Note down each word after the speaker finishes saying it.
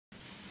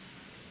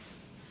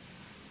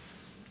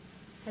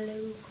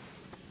Hello.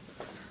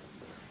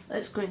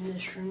 Let's go in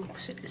this room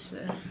because it's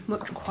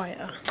much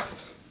quieter.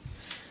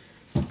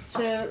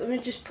 So let me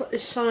just put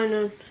this sign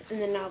on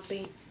and then I'll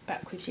be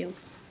back with you.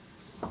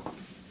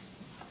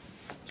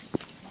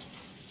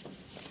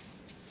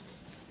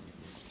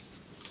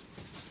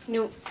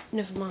 No,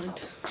 never mind.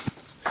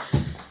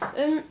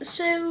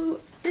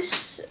 So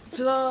this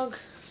vlog,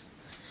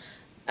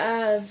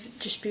 I've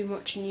just been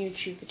watching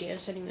YouTube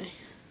videos anyway.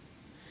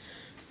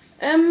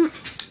 I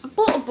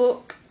bought a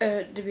book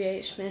at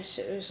W.H. Smith's.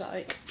 It was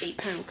like £8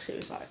 because it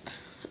was like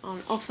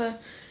on offer,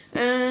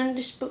 and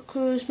this book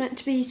was meant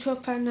to be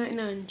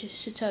 £12.99.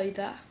 Just to tell you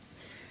that.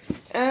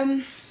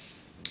 I'm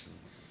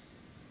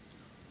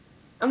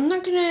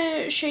not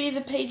gonna show you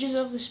the pages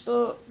of this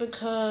book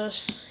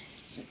because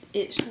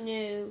it's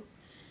new.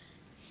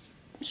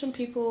 Some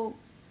people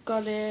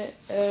got it.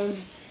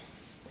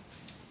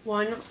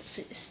 Why not?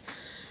 It's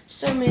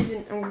so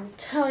amazing. I'm gonna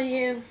tell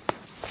you.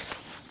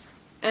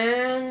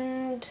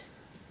 And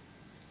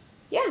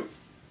yeah,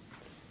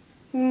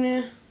 I'm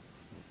gonna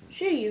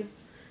show you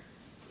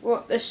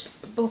what this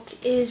book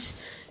is.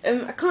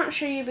 I can't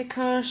show you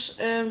because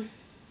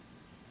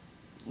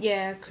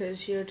yeah,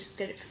 because you'll just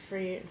get it for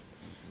free and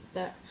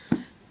that.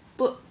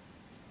 But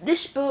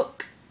this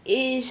book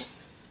is,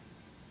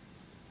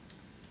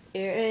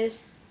 here it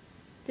is,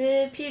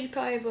 the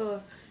PewDiePie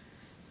book.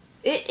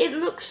 It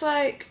looks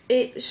like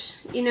it's,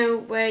 you know,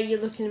 where you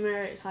look in the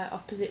mirror, it's like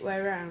opposite way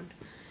around.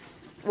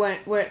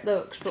 Where it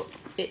looks, but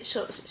it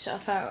sorts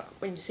itself out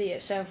when you see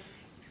it. So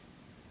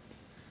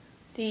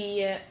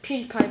the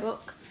PewDiePie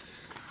book.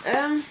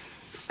 I'm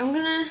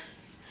gonna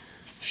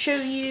show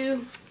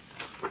you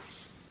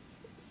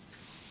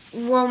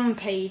one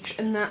page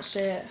and that's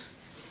it.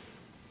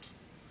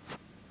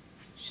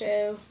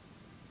 So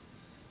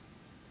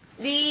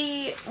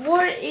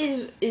what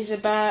it is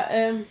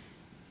about.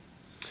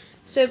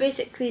 So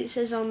basically, it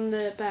says on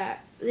the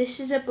back, this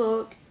is a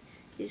book.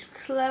 It's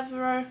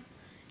cleverer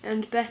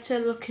and better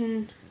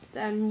looking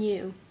than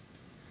you.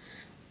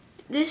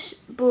 This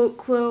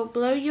book will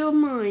blow your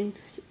mind.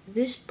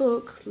 This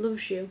book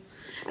loves you.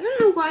 I don't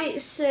know why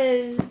it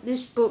says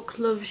this book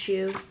loves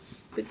you,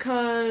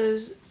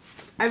 because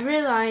I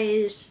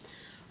realised,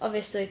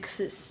 obviously, because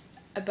it's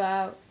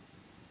about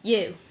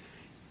you,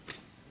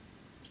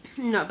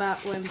 not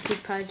about when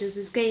PewDiePie does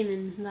his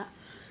gaming and that.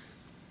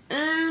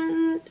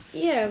 And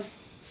yeah,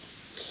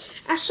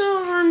 I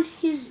saw on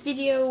his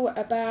video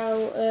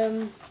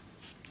about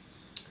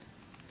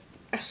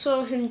I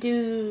saw him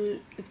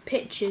do the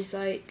pictures,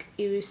 like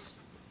he was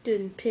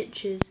doing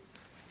pictures.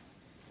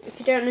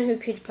 If you don't know who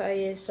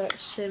PewDiePie is,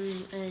 that's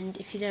him, and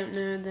if you don't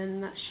know,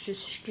 then that's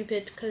just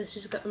stupid because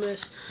he's got the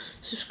most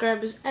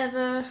subscribers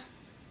ever.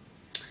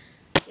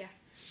 Yeah.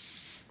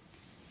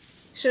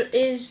 So it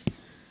is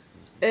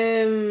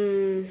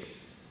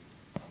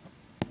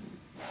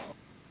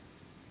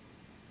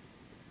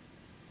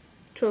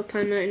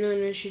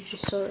 £12.99 as you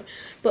just saw it.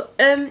 But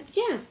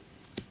yeah.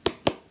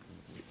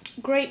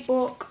 Great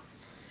book.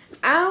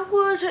 I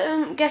would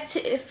get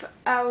it if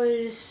I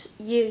was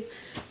you,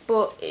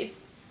 but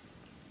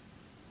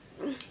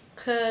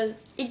because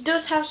it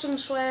does have some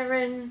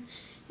swearing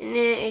in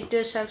it, it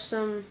does have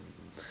some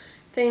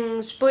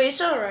things, but it's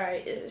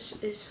alright.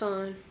 It's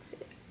fine.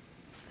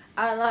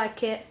 I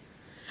like it.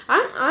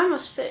 I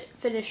must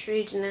finish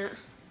reading it,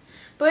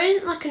 but it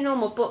isn't like a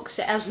normal book.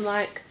 So it has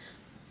like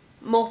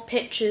more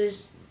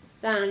pictures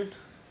than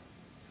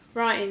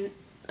writing,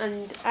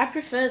 and I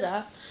prefer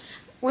that.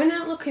 When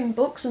I look in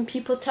books and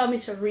people tell me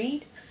to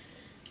read,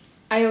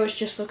 I always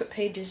just look at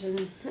pages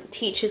and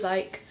teachers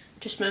like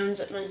just moans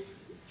at me.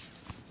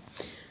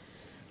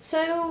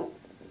 So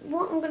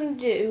what I'm going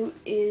to do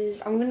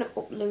is I'm going to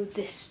upload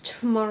this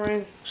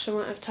tomorrow, so I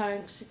won't have time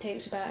because it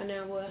takes about an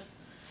hour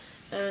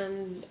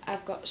and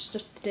I've got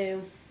stuff to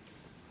do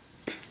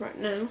right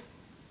now.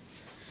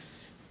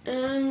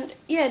 And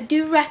yeah,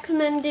 do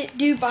recommend it,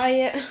 do buy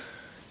it.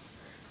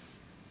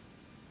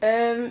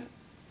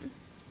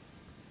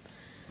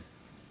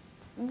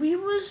 We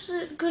was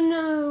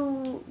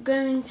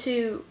going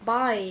to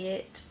buy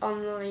it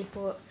online,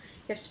 but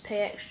you have to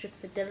pay extra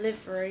for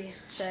delivery,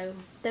 so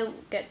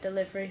don't get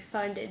delivery,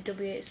 find it at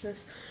W.H.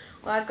 Smith's.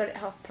 Well, I got it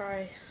half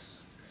price,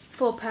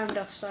 £4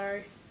 off,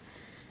 sorry.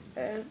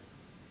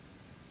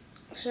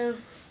 So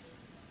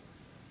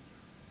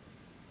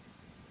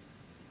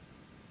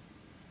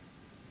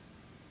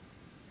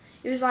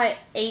it was like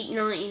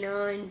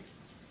 £8.99.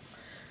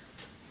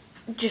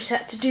 Just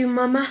had to do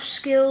my math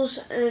skills,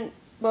 and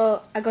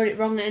well, I got it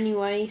wrong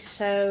anyway,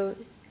 so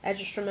I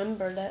just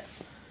remembered it.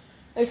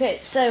 Okay,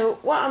 so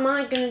what am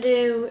I going to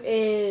do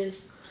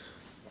is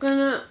going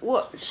to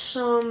watch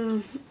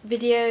some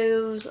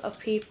videos of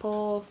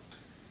people,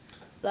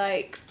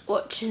 like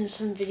watching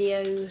some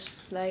videos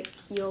like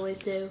you always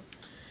do,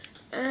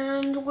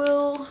 and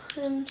we'll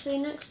see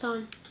you next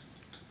time.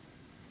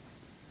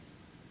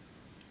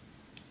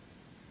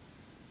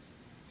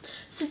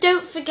 So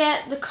don't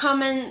forget the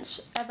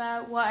comments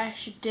about what I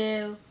should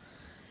do,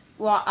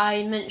 what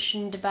I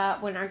mentioned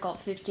about when I got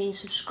 15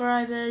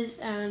 subscribers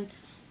and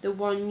the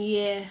 1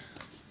 year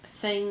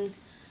thing.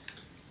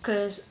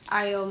 because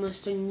I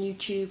almost done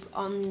YouTube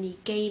on the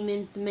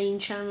gaming, the main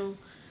channel,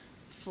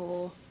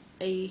 for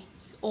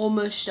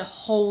almost a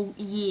whole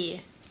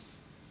year.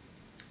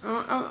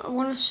 I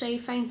want to say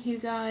thank you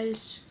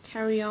guys.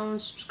 Carry on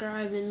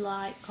subscribing,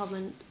 like,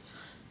 comment,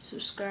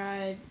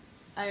 subscribe.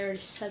 I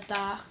already said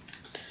that.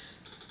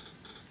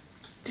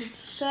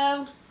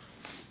 So,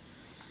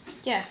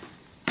 yeah.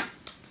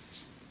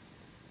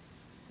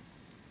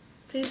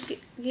 Please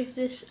give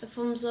this a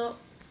thumbs up.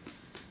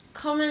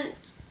 Comment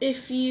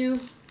if you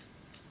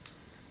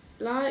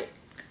like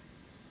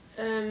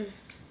the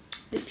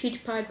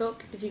PewDiePie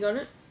book, if you got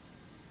it.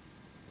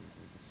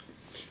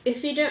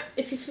 If you don't,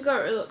 if you forgot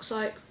what it looks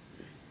like,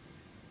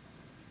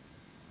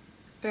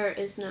 there it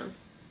is now.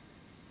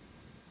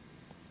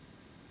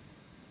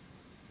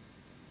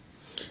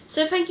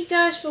 So thank you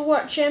guys for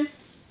watching.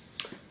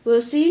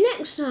 We'll see you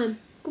next time.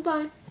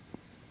 Goodbye.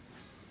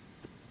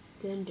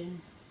 Dun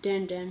dun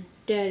dun dun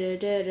dun dun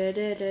dun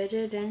dun dun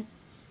dun dun.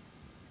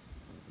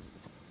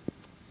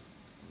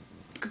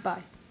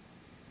 Goodbye.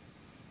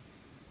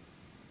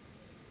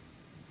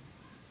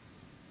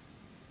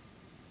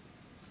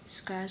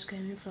 Sky's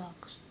Gaming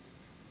Vlogs.